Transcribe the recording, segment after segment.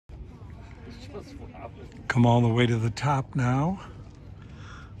Come all the way to the top now.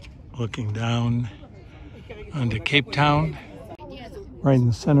 Looking down onto Cape Town. Right in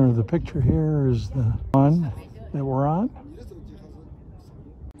the center of the picture here is the one that we're on.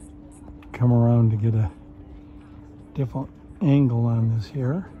 Come around to get a different angle on this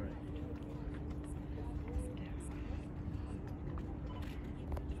here.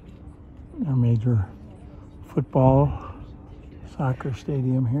 Our major football, soccer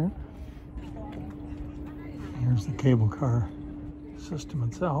stadium here. Here's the cable car system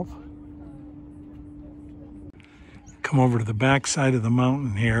itself. Come over to the back side of the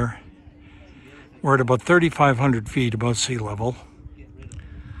mountain here. We're at about 3,500 feet above sea level. You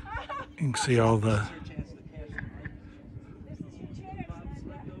can see all the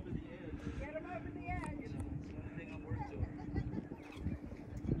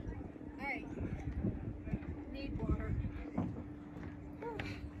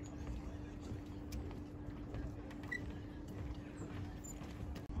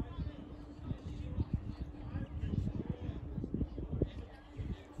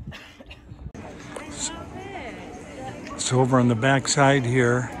So over on the back side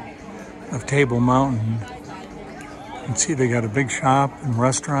here of Table Mountain, you can see they got a big shop and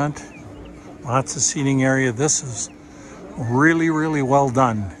restaurant, lots of seating area. This is really, really well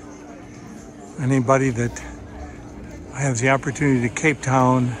done. Anybody that has the opportunity to Cape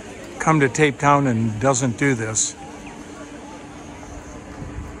Town, come to Cape Town and doesn't do this,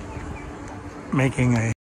 making a